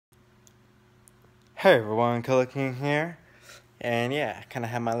Hey everyone, Color King here, and yeah, kind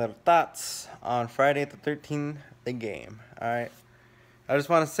of have my little thoughts on Friday the 13th, the game. Alright, I just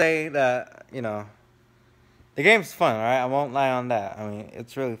want to say that, the game's fun, alright? I won't lie on that. I mean,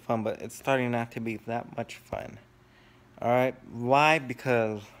 it's really fun, but it's starting not to be that much fun. Alright, why?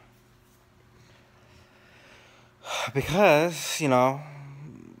 Because, a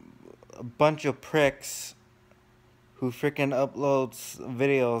bunch of pricks who freaking uploads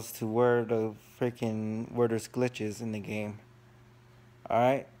videos to where there's glitches in the game.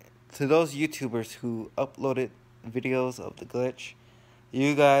 Alright? To those YouTubers who uploaded videos of the glitch,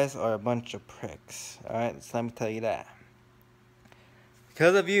 you guys are a bunch of pricks. Alright? So let me tell you that.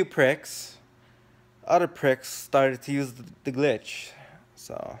 Because of you pricks, other pricks started to use the glitch.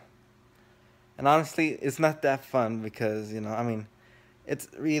 So, and honestly, it's not that fun because, it's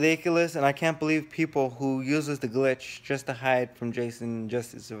ridiculous, and I can't believe people who uses the glitch just to hide from Jason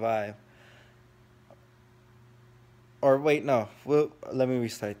just to survive. Or wait, no. Well, let me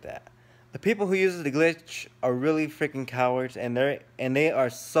restart that. The people who use the glitch are really freaking cowards, and they are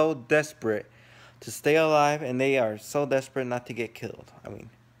so desperate to stay alive, and they are so desperate not to get killed. I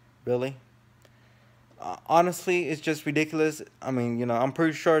mean, really? Honestly, it's just ridiculous. I mean, I'm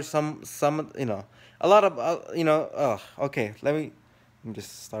pretty sure a lot of, okay, let me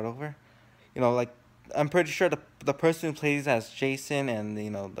just start over. Like, I'm pretty sure the person who plays as Jason and,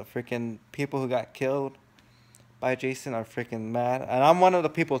 the freaking people who got killed by Jason are freaking mad. And I'm one of the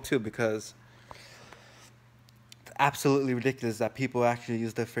people too, because it's absolutely ridiculous that people actually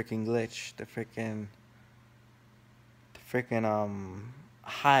use the freaking glitch, the freaking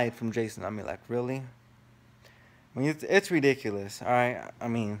hide from Jason. I mean, like, really? I mean, it's ridiculous. All right. I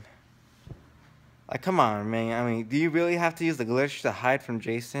mean, like, come on, man. I mean, do you really have to use the glitch to hide from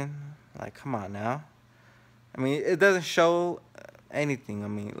Jason? Like, come on now. I mean, it doesn't show anything. I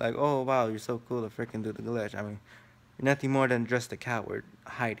mean, like, oh wow, you're so cool to freaking do the glitch. I mean, you're nothing more than just a coward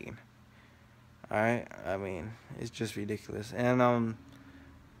hiding. Alright? I mean, it's just ridiculous. And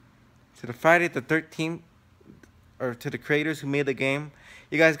to the Friday the 13th, or to the creators who made the game,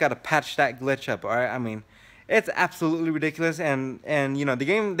 you guys gotta patch that glitch up, alright? I mean, it's absolutely ridiculous, and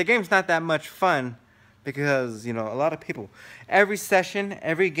the game's not that much fun because, a lot of people, every session,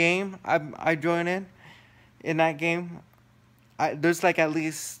 every game I join in that game, there's like at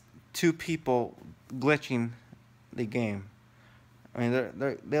least 2 people glitching the game. I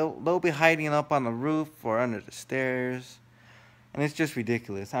mean, they'll be hiding up on the roof or under the stairs, and it's just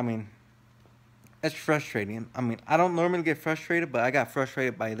ridiculous. I mean, it's frustrating. I mean, I don't normally get frustrated, but I got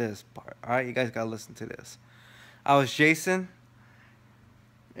frustrated by this part. All right, you guys gotta listen to this. I was Jason,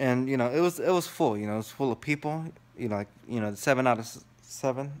 and it was full. It was full of people. 7 out of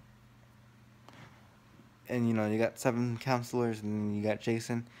 7, and you got 7 counselors, and you got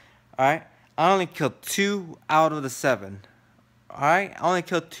Jason. All right, I only killed 2 out of the 7. Alright? I only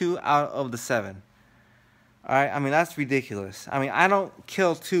killed 2 out of the 7. Alright? I mean, that's ridiculous. I mean, I don't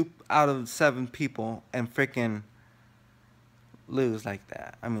kill 2 out of 7 people and freaking lose like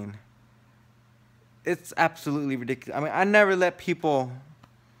that. I mean, it's absolutely ridiculous. I mean, I never let people...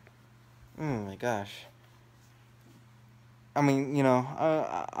 Oh my gosh. I mean,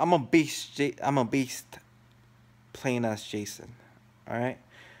 I'm a beast. I'm a beast playing as Jason. Alright?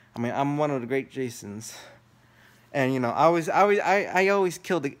 I mean, I'm one of the great Jasons. And I always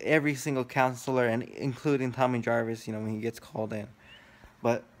killed every single counselor, and including Tommy Jarvis. When he gets called in,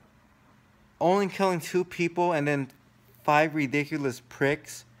 but only killing 2 people and then 5 ridiculous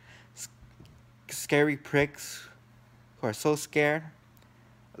pricks, scary pricks, who are so scared,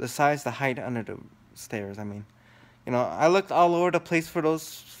 decides to hide under the stairs. I mean, I looked all over the place for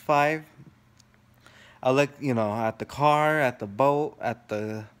those 5. I looked, at the car, at the boat, at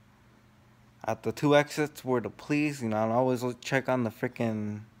the 2 exits were the police. I always check on the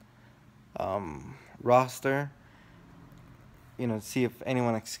freaking roster, to see if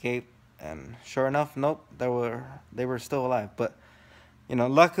anyone escaped. And sure enough, nope, they were still alive. But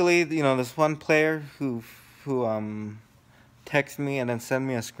luckily, this one player who texted me and then sent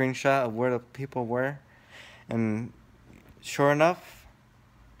me a screenshot of where the people were, and sure enough,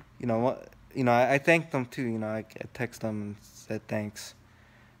 what, I thanked them too. I texted them and said thanks.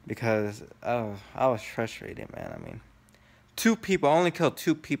 Because I was frustrated, man. I mean, 2 people, I only killed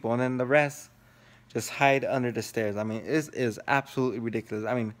 2 people, and then the rest just hide under the stairs. I mean, it is absolutely ridiculous.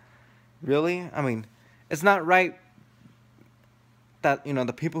 I mean, really? I mean, it's not right that,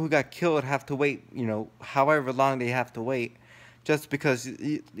 the people who got killed have to wait, however long they have to wait, just because,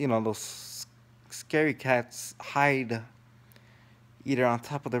 those scary cats hide either on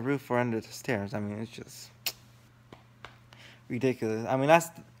top of the roof or under the stairs. I mean, it's just ridiculous. I mean, that's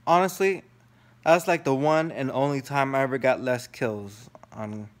honestly That's like the one and only time I ever got less kills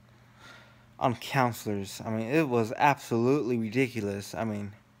on counselors. I mean, it was absolutely ridiculous. I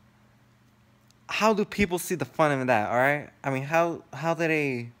mean, how do people see the fun in that? All right. I mean, how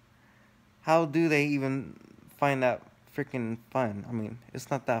do they even find that freaking fun? I mean, it's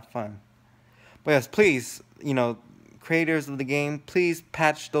not that fun. But yes, please, creators of the game, please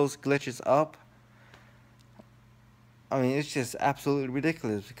patch those glitches up. I mean, it's just absolutely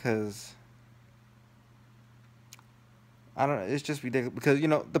ridiculous because I don't know, it's just ridiculous because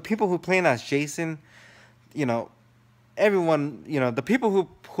the people who playing as Jason, you know, everyone, the people who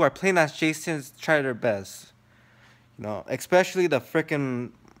are playing as Jason try their best. Especially the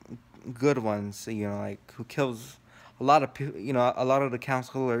freaking good ones, like who kills a lot of people, a lot of the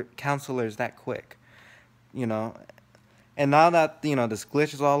counselors that quick, you know. And now that this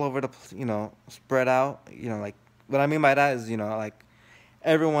glitch is all over the spread out, like what I mean by that is like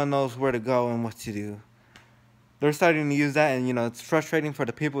everyone knows where to go and what to do. They're starting to use that, and it's frustrating for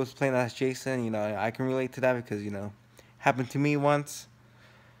the people who's playing as Jason. I can relate to that because happened to me once.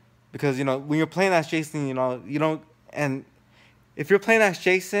 Because when you're playing as Jason, you don't, and if you're playing as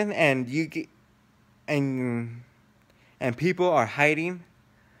Jason and you get and people are hiding,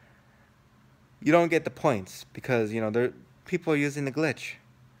 you don't get the points because people are using the glitch.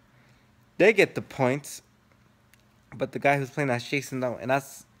 They get the points, but the guy who's playing as Jason don't, and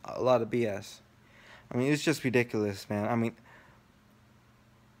that's a lot of BS. I mean, it's just ridiculous, man. I mean,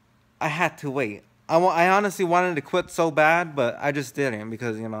 I had to wait. I honestly wanted to quit so bad, but I just didn't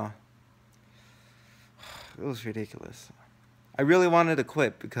because it was ridiculous. I really wanted to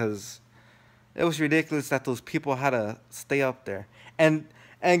quit because it was ridiculous that those people had to stay up there. And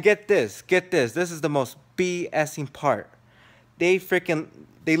get this. This is the most BSing part. They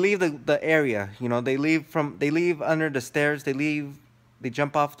leave the area. They leave under the stairs. They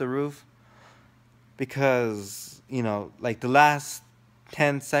jump off the roof because like the last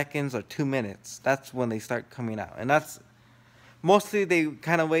 10 seconds or 2 minutes. That's when they start coming out, and that's mostly they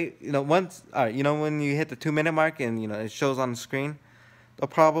kind of wait. Once when you hit the 2 minute mark and it shows on the screen. They'll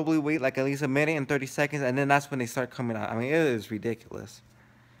probably wait like at least a minute and 30 seconds, and then that's when they start coming out. I mean, it is ridiculous.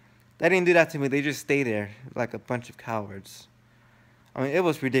 They didn't do that to me. They just stay there like a bunch of cowards. I mean, it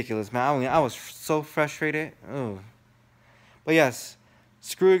was ridiculous, man. I mean, I was so frustrated. Ugh. But yes,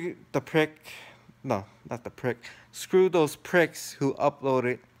 screw the prick. No, not the prick. Screw those pricks who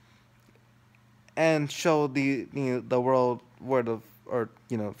uploaded and showed the world where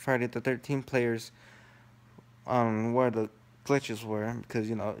Friday the 13th players where the glitches were, because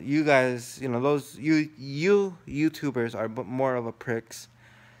you guys, those you YouTubers are more of a pricks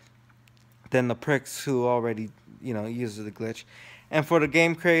than the pricks who already use the glitch. And for the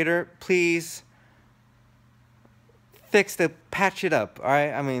game creator, please patch it up. All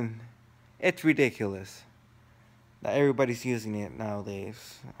right, I mean, it's ridiculous that everybody's using it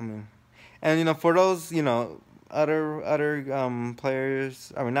nowadays. I mean, and for those other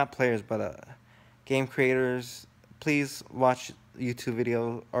players, I mean not players but game creators, please watch YouTube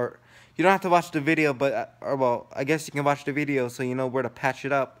video, or you don't have to watch the video, but I guess you can watch the video so you know where to patch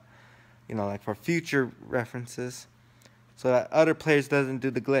it up, like for future references, so that other players doesn't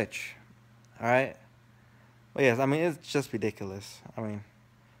do the glitch. All right. But yes, I mean it's just ridiculous. I mean,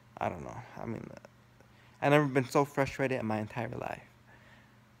 I don't know. I mean, I've never been so frustrated in my entire life,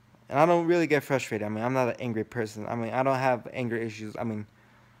 and I don't really get frustrated. I mean, I'm not an angry person. I mean, I don't have anger issues. I mean,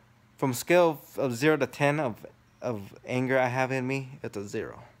 from a scale of 0 to 10 of anger I have in me, it's a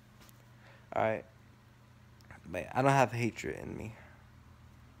 0. Alright? But I don't have hatred in me.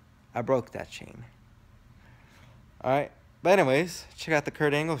 I broke that chain. Alright? But anyways, check out the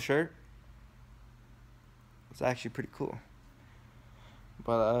Kurt Angle shirt. It's actually pretty cool.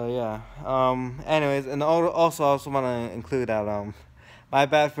 But yeah. Anyways, and also I also want to include that my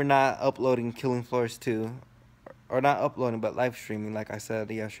bad for not uploading Killing Floors 2, or not uploading but live streaming like I said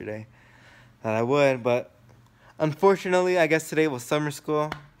yesterday that I would, but unfortunately, I guess today was summer school,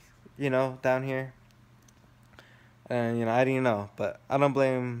 down here. And, I didn't know. But I'm not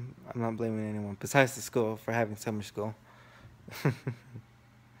blaming anyone besides the school for having summer school.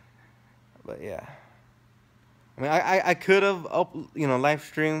 But, yeah. I mean, I could have, live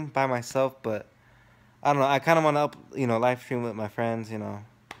streamed by myself, but I don't know. I kind of want to, live stream with my friends,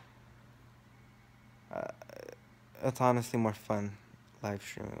 It's honestly more fun live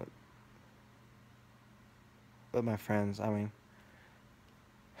streaming with my friends. I mean,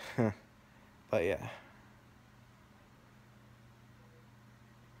 but yeah.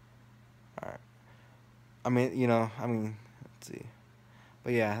 All right. I mean, let's see.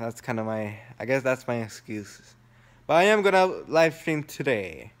 But yeah, that's kind of I guess that's my excuse. But I am gonna live stream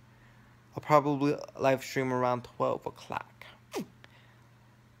today. I'll probably live stream around 12 o'clock.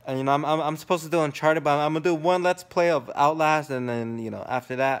 And you know, I'm supposed to do Uncharted, but I'm gonna do one Let's Play of Outlast, and then you know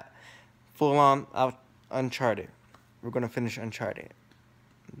after that, full on out Uncharted. We're gonna finish Uncharted.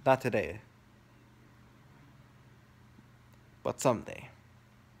 Not today, but someday.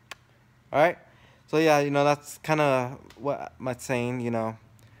 All right. So yeah, you know that's kind of what I'm saying. You know,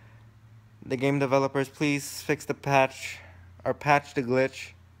 the game developers, please fix the patch, or patch the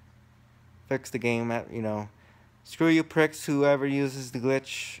glitch. Fix the game. You know, screw you pricks, whoever uses the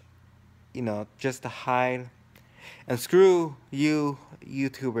glitch. You know, just to hide. And screw you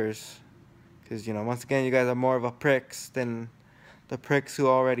YouTubers, because you know once again you guys are more of a pricks than the pricks who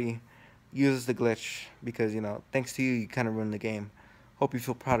already uses the glitch, because you know thanks to you you kind of ruined the game. Hope you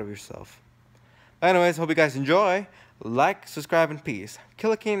feel proud of yourself. Anyways, hope you guys enjoy. Like, subscribe, and peace.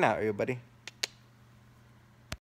 Killer King out, everybody.